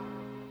Bible.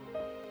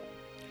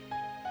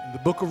 In the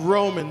book of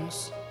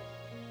Romans,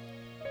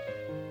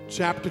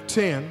 chapter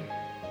 10,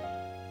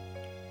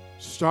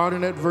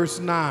 starting at verse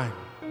 9.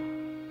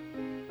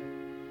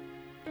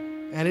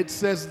 And it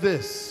says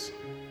this,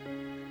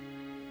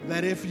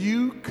 that if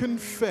you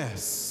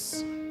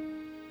confess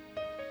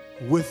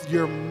with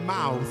your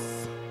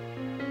mouth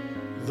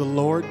the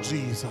Lord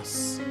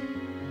Jesus,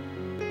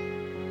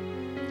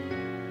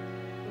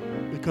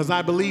 because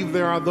I believe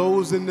there are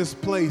those in this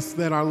place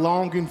that are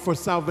longing for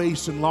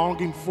salvation,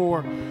 longing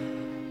for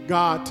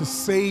God to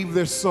save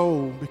their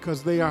soul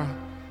because they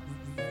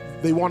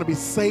want to be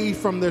saved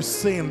from their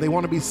sin. They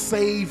want to be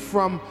saved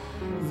from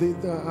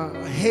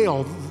the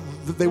hell.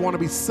 They want to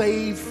be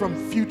saved from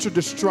future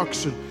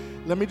destruction.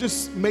 Let me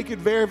just make it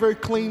very, very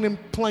clean and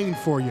plain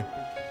for you.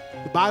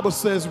 The Bible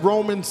says,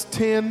 Romans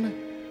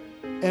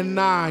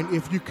 10:9,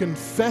 if you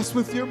confess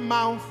with your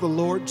mouth the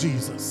Lord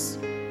Jesus.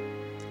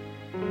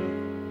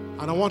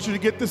 I don't want you to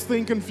get this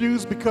thing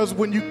confused, because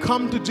when you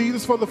come to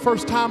Jesus for the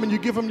first time and you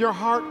give him your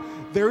heart,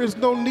 there is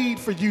no need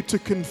for you to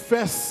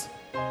confess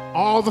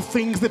all the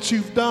things that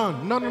you've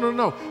done.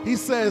 No. He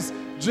says,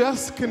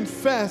 just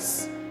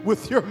confess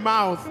with your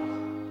mouth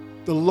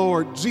the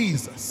Lord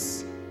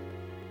Jesus.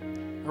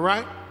 All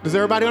right? Does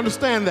everybody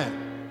understand that?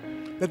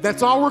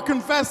 That's all we're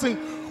confessing.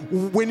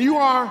 When you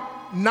are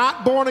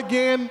not born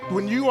again,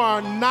 when you are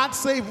not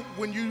saved,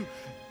 when you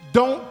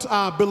don't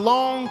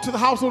belong to the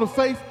household of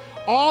faith,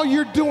 all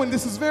you're doing,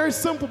 this is very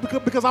simple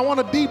because I want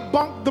to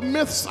debunk the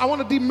myths. I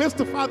want to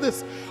demystify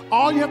this.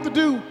 All you have to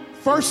do,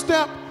 first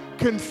step,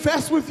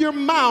 confess with your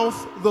mouth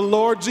the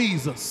Lord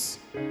Jesus.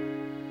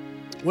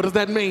 What does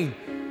that mean?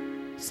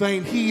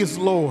 Saying he is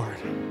Lord.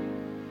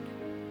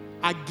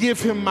 I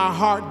give him my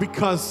heart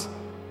because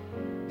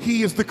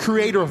he is the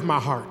creator of my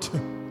heart.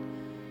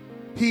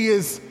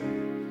 He's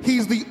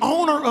the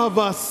owner of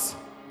us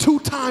 2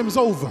 times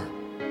over.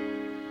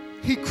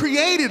 He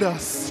created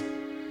us.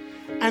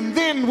 And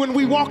then when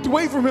we walked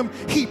away from him,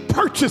 he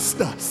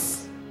purchased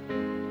us.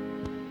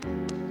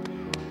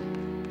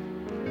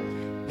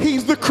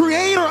 He's the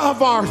creator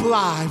of our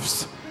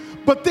lives.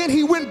 But then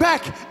he went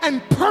back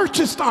and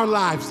purchased our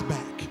lives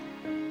back.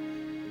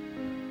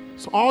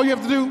 So all you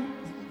have to do,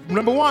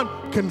 number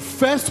 1,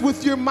 confess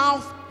with your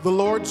mouth the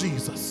Lord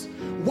Jesus.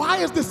 Why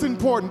is this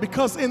important?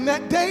 Because in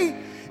that day,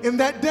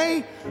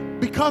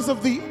 because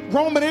of the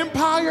Roman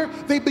Empire,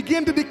 they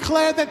began to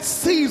declare that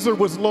Caesar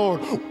was Lord.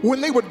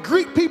 When they would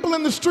greet people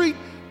in the street,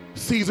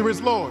 Caesar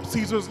is Lord,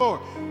 Caesar is Lord.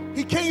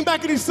 He came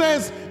back and he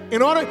says,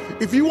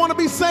 if you want to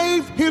be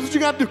saved, here's what you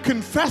got to do.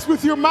 Confess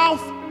with your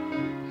mouth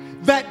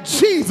that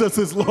Jesus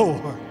is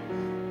Lord.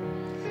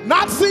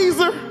 Not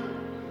Caesar,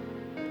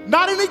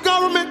 not any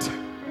government.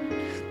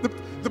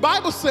 The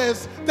Bible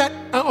says that,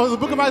 or the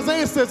book of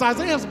Isaiah says,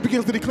 Isaiah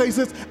begins to declare,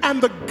 says,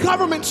 and the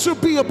government should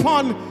be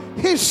upon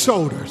his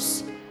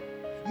shoulders,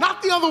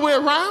 not the other way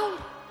around.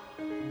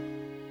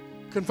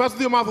 Confess with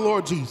your mouth the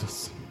Lord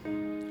Jesus.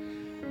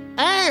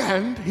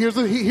 And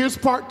here's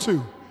part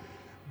 2.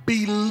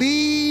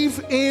 Believe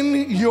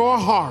in your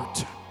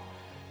heart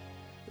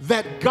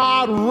that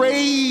God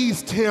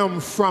raised him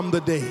from the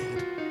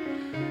dead.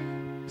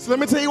 So let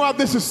me tell you why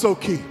this is so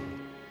key.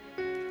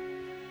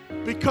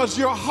 Because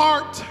your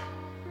heart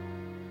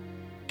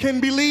can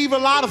believe a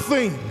lot of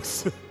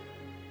things.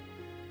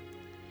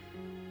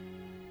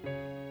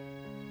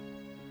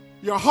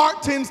 Your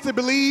heart tends to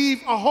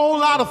believe a whole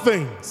lot of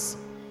things.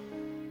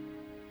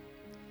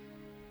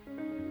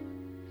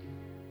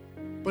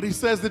 But he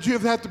says that you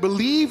have to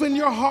believe in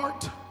your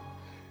heart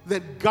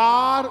that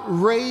God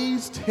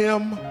raised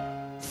him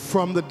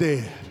from the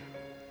dead.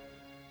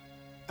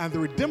 And the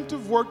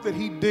redemptive work that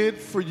he did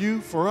for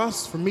you, for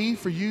us, for me,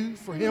 for you,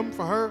 for him,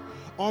 for her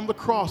on the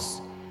cross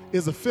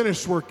is a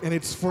finished work, and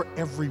it's for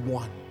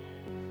everyone.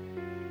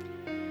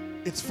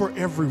 It's for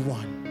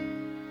everyone.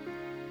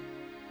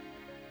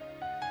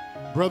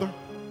 Brother,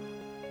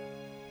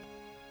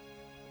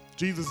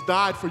 Jesus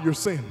died for your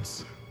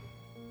sins.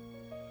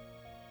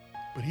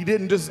 But he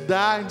didn't just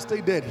die and stay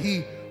dead.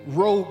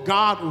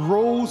 God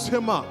rose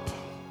him up.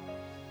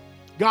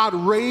 God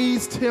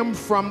raised him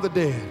from the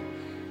dead.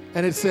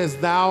 And it says,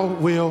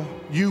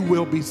 you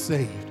will be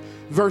saved.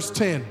 Verse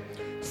 10,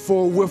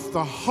 for with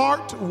the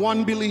heart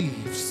one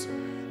believes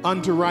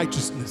unto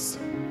righteousness,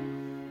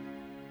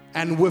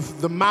 and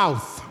with the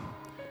mouth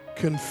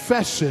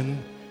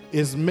confession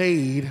is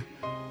made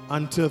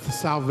unto the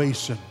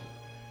salvation.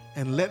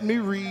 And let me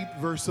read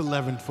verse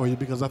 11 for you,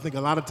 because I think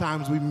a lot of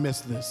times we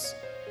miss this.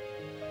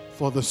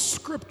 For the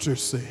scripture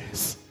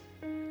says,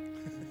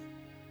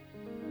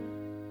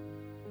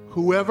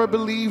 whoever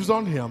believes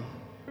on him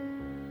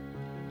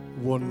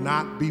will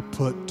not be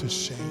put to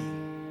shame.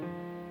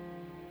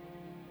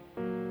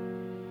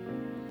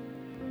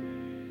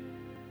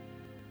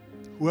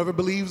 Whoever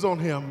believes on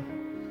him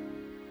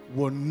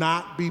will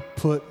not be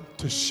put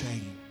to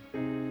shame.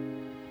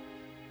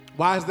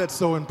 Why is that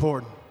so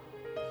important?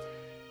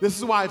 This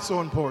is why it's so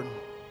important.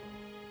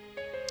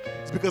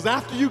 It's because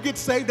after you get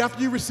saved,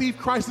 after you receive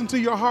Christ into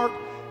your heart,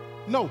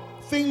 you're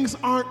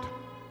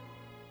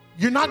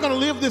not going to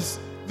live this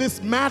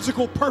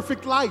magical,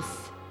 perfect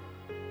life.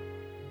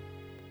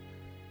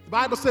 The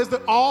Bible says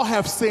that all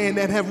have sinned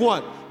and have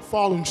what?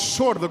 Fallen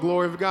short of the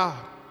glory of God.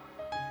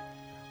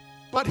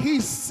 But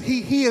he's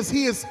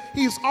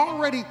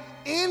already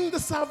in the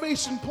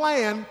salvation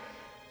plan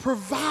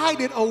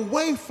provided a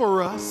way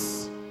for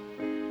us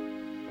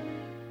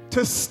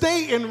to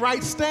stay in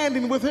right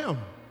standing with him.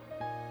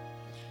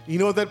 You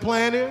know what that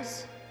plan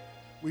is?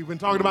 We've been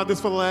talking about this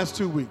for the last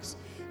 2 weeks.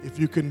 If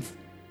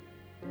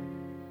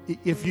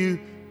you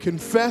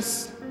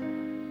confess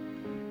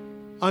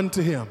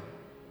unto him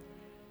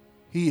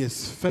He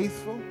is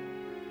faithful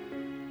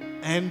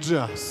and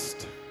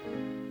just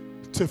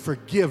to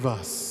forgive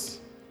us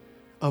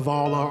of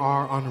all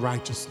our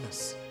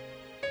unrighteousness.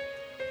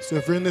 So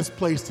if you're in this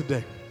place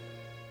today,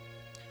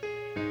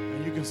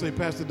 and you can say,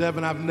 Pastor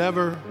Devin, I've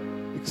never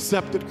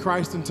accepted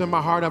Christ into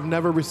my heart. I've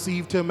never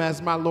received him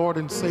as my Lord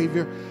and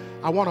Savior.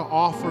 I want to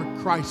offer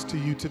Christ to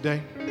you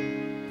today.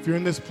 If you're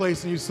in this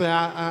place and you say,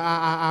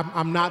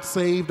 I'm not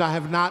saved, I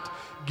have not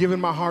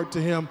given my heart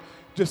to him,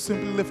 just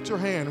simply lift your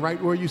hand right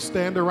where you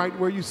stand or right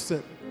where you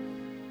sit.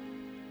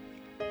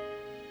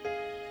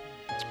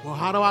 Well,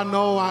 how do I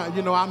know?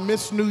 I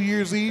miss New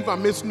Year's Eve. I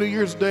miss New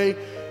Year's Day.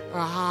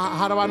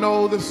 How do I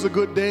know this is a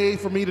good day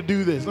for me to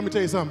do this? Let me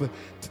tell you something.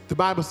 The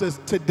Bible says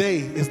today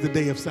is the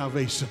day of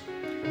salvation.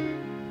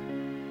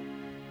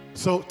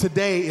 So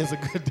today is a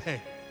good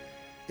day.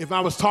 If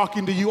I was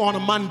talking to you on a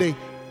Monday,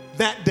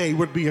 that day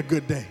would be a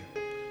good day.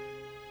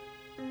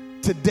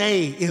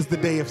 Today is the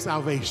day of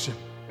salvation.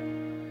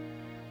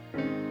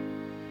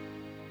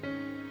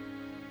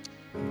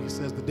 He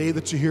says, the day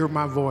that you hear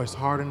my voice,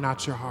 harden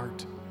not your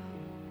heart.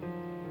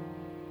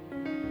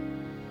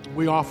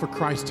 We offer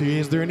Christ to you.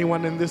 Is there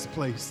anyone in this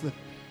place that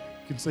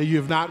can say you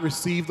have not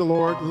received the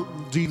Lord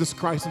Jesus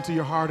Christ into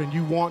your heart and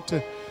you want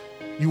to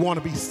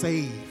be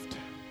saved?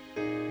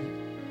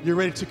 You're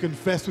ready to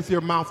confess with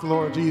your mouth the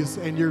Lord Jesus,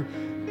 and you're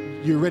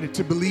ready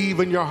to believe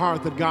in your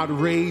heart that God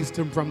raised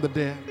him from the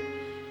dead.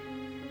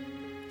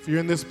 If you're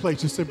in this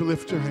place, just simply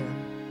lift your hand.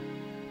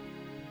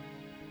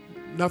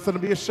 Nothing to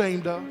be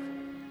ashamed of.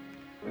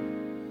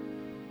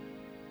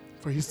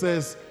 For he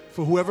says,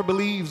 for whoever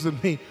believes in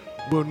me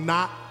will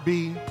not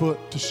be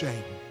put to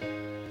shame.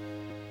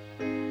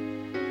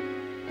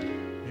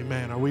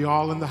 Amen. Are we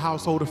all in the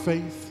household of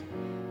faith?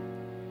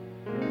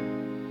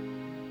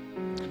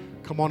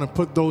 Come on and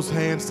put those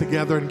hands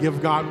together and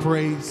give God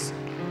praise.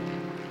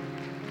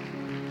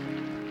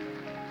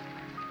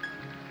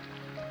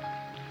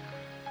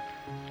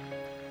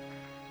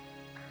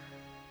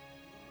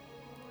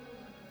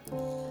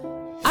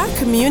 Our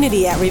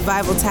community at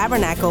Revival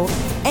Tabernacle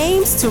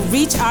aims to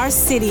reach our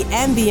city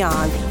and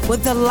beyond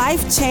with the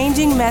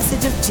life-changing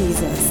message of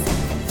Jesus.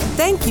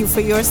 Thank you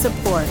for your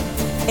support.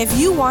 If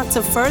you want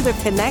to further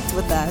connect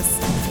with us,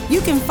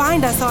 you can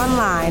find us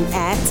online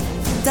at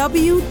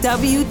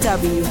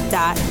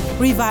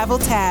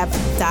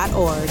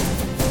www.revivaltab.org.